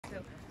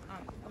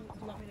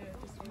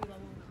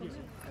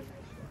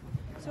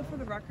So for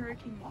the record,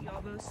 can you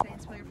all both say and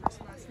spell your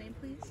first and last name,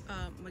 please?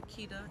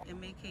 Makita,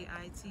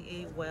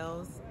 M-A-K-I-T-A,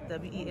 Wells,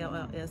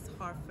 W-E-L-L-S,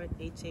 Hartford,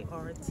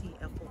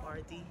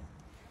 H-A-R-T-F-O-R-D.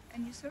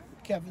 And you, sir?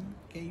 Kevin,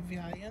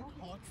 K-V-I-N,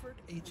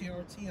 Hartford,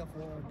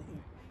 H-A-R-T-F-O-R-D.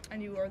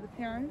 And you are the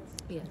parents?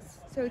 Yes.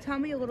 So tell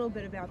me a little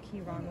bit about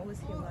Keyron. What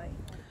was he like?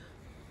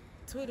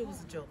 Tweety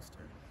was a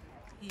jokester.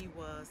 He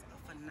was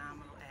a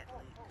phenomenal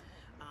athlete.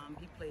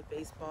 He played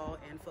baseball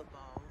and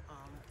football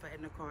for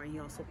Edna Karr, and he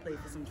also played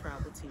for some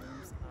travel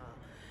teams.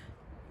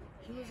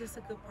 He was just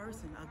a good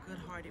person, a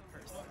good-hearted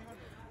person.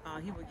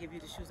 He would give you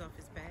the shoes off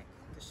his back,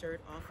 the shirt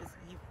off his.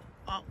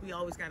 We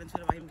always got into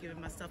it about him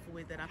giving my stuff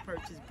away that I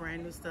purchased,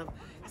 brand new stuff.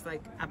 It's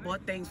like I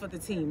bought things for the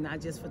team,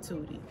 not just for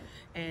Tootie,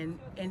 and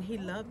he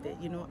loved it.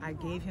 You know, I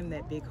gave him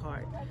that big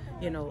heart,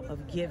 you know,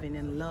 of giving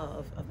and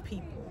love of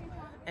people,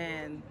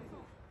 and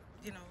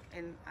you know,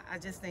 and I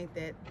just think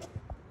that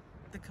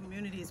the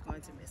community is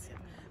going to miss him.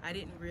 I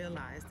didn't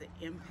realize the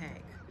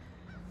impact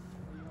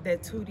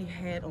that Tootie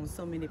had on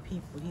so many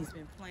people. He's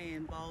been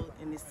playing ball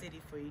in this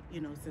city for, you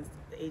know, since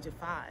the age of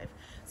 5.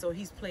 So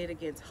he's played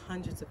against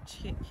hundreds of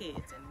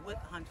kids and with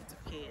hundreds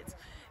of kids.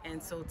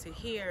 And so to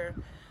hear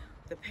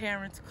the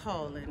parents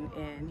calling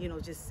and, you know,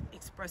 just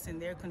expressing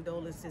their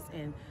condolences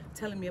and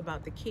telling me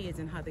about the kids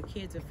and how the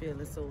kids are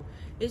feeling. So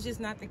it's just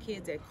not the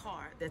kids at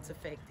Karr that's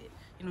affected.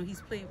 You know,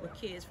 he's played with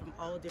kids from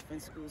all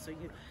different schools. So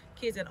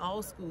kids at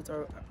all schools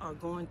are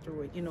going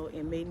through it, you know,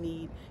 and may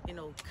need, you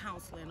know,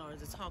 counseling or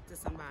to talk to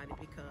somebody,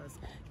 because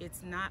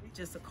it's not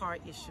just a Karr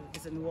issue,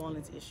 it's a New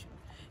Orleans issue.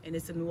 And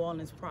it's a New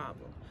Orleans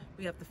problem.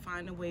 We have to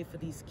find a way for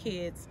these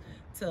kids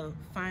to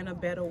find a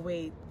better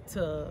way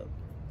to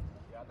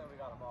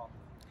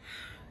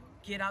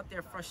get out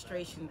their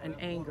frustration and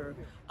anger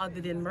other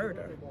than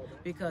murder,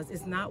 because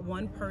it's not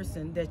one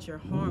person that you're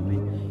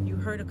harming. You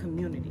hurt a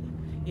community.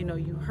 You know,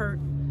 you hurt,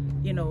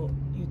 you know,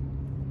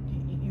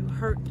 you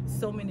hurt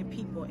so many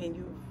people, and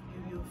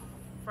you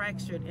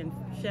fractured and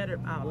shattered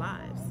our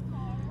lives.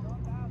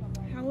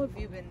 How have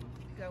you been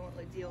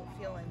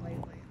feeling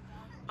lately?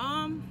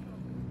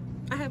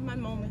 I have my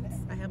moments.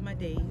 I have my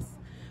days.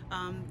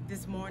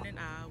 This morning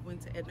I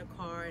went to Edna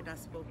Karr and I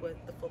spoke with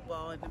the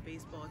football and the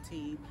baseball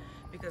team,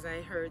 because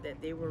I heard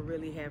that they were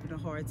really having a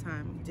hard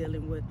time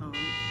dealing with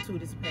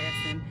Tootie's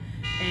passing,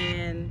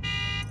 and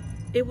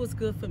it was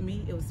good for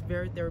me. It was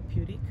very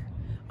therapeutic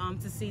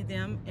to see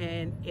them,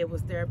 and it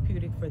was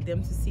therapeutic for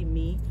them to see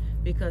me,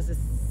 because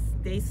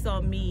they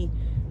saw me,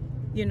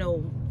 you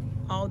know,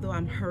 although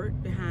I'm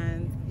hurt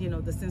behind, you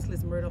know, the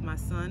senseless murder of my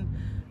son,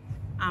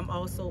 I'm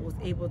also was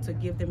able to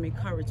give them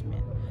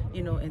encouragement,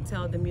 you know, and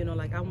tell them, you know,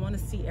 like, I want to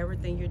see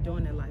everything you're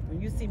doing in life. When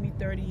you see me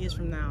 30 years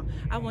from now,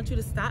 I want you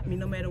to stop me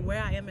no matter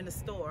where I am in the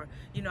store.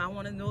 You know, I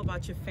want to know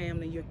about your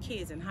family, your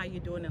kids, and how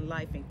you're doing in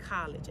life and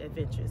college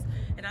adventures.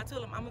 And I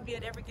told them I'm going to be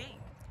at every game,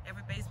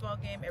 every baseball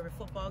game, every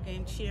football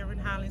game, cheering,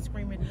 hollering,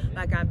 screaming,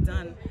 like I've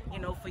done, you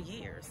know, for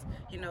years.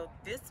 You know,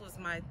 this was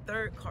my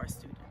 3rd Karr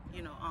student,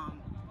 you know,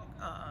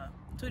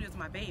 Tootie was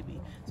my baby,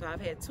 so I've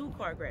had 2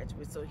 Karr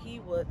graduates, so he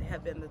would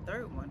have been the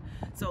 3rd one.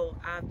 So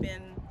I've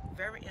been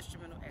very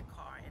instrumental at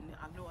Karr, and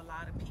I know a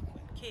lot of people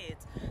and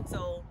kids.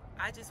 So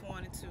I just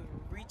wanted to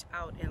reach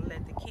out and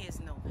let the kids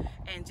know,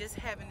 and just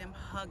having them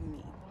hug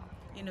me,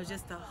 you know,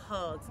 just the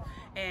hugs.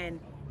 And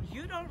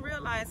you don't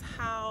realize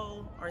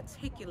how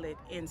articulate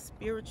and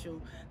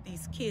spiritual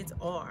these kids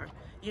are.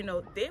 You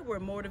know, they were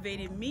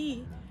motivating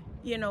me,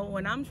 you know,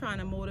 when I'm trying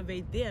to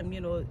motivate them,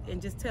 you know,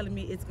 and just telling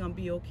me it's gonna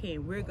be okay,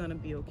 and we're gonna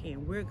be okay,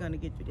 and we're gonna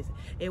get through this.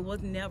 It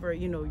was never,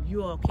 you know,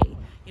 you're okay.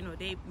 You know,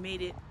 they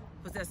made it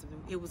possessive.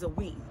 It was a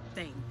we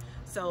thing.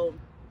 So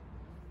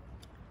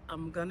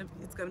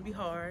it's gonna be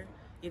hard.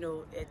 You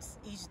know, it's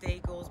each day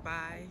goes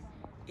by,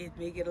 it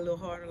may get a little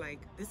harder.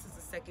 Like, this is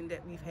the 2nd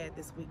that we've had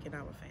this week in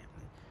our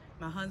family.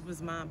 My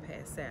husband's mom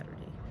passed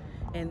Saturday,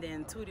 and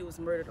then Tootie was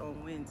murdered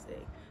on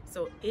Wednesday.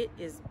 So it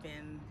has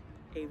been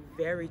a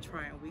very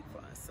trying week for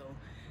us. So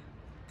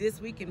this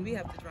weekend we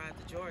have to drive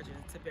to Georgia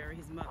to bury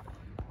his mother,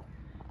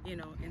 you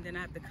know, and then I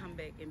have to come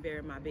back and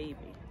bury my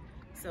baby.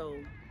 So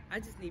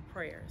I just need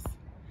prayers.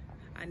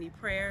 I need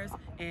prayers,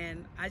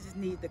 and I just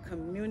need the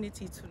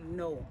community to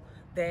know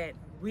that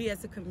we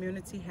as a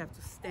community have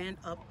to stand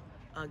up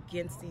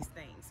against these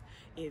things.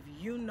 If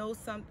you know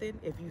something,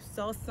 if you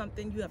saw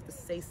something, you have to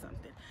say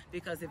something.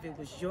 Because if it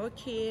was your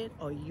kid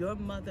or your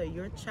mother or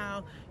your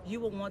child, you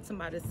will want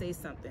somebody to say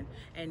something.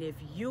 And if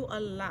you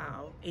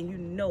allow and you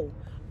know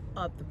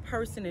of the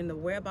person and the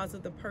whereabouts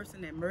of the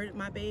person that murdered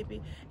my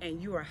baby,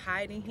 and you are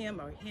hiding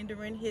him or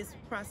hindering his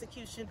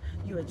prosecution,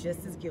 you are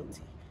just as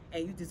guilty.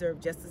 And you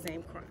deserve just the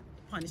same crime,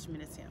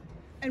 punishment as him.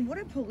 And what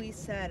have police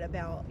said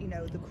about, you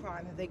know, the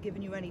crime? Have they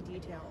given you any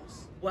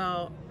details?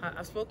 Well,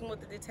 I've spoken with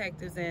the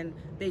detectives, and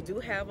they do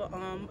have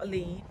a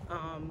lead.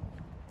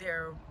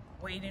 They're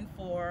waiting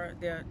for,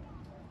 they're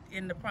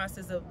in the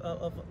process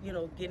of you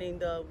know, getting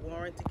the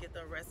warrant to get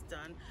the arrest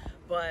done,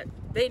 but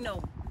they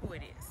know who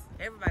it is.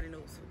 Everybody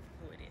knows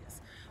who it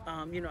is.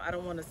 You know, I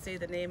don't want to say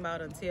the name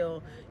out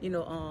until, you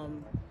know,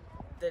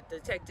 the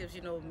detectives,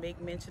 you know,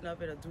 make mention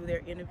of it or do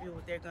their interview,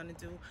 what they're going to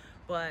do.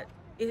 But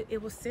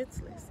it was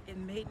senseless. It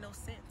made no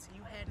sense.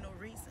 You had no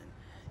reason.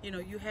 You know,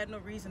 you had no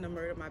reason to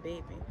murder my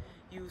baby.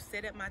 You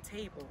sat at my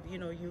table. You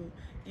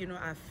know,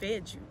 I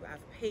fed you.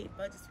 I've paid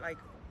budgets. Like,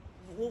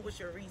 what was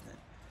your reason?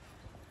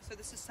 So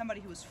this is somebody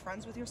who was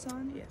friends with your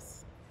son?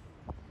 Yes.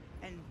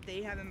 And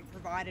they haven't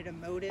provided a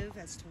motive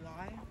as to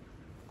why?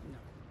 No.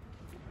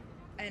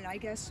 And I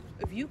guess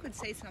if you could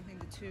say something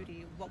to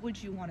Tootie, what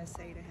would you want to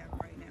say to him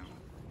right now?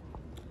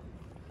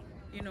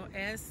 You know,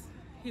 as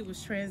he was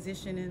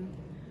transitioning,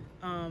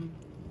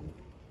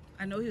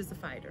 I know he was a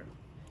fighter.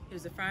 He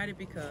was a fighter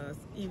because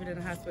even in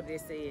the hospital they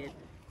said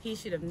he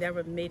should have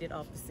never made it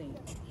off the scene.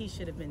 He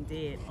should have been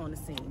dead on the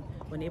scene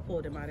when they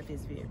pulled him out of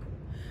his vehicle.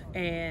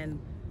 And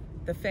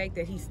the fact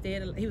that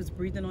he was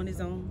breathing on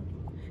his own,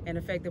 and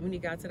the fact that when he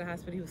got to the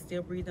hospital he was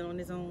still breathing on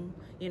his own.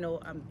 You know,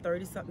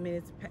 30-something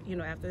minutes, you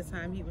know, after the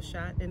time he was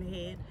shot in the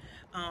head.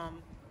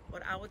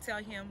 But I would tell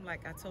him,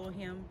 like I told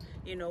him,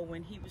 you know,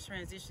 when he was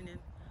transitioning,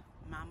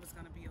 Mama's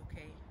gonna be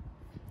okay.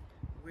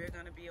 We're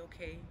gonna be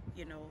okay.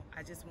 You know,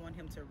 I just want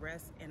him to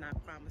rest, and I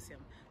promise him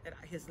that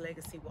his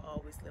legacy will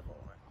always live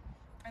on.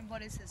 And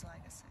what is his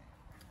legacy?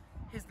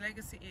 His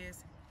legacy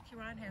is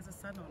Keyron has a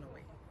son on the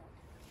way.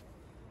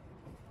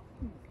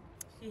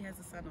 She has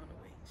a son on the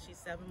way. She's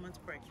 7 months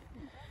pregnant.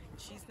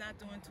 She's not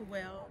doing too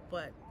well,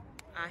 but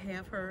I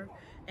have her.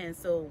 And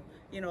so,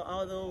 you know,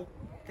 although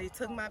they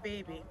took my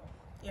baby,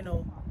 you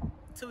know,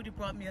 Tootie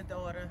brought me a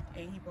daughter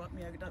and he brought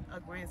me a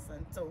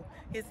grandson. So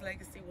his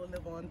legacy will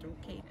live on through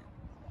Kaden.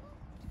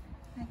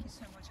 Thank you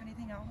so much.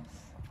 Anything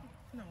else?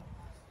 No.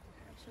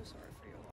 I'm so sorry.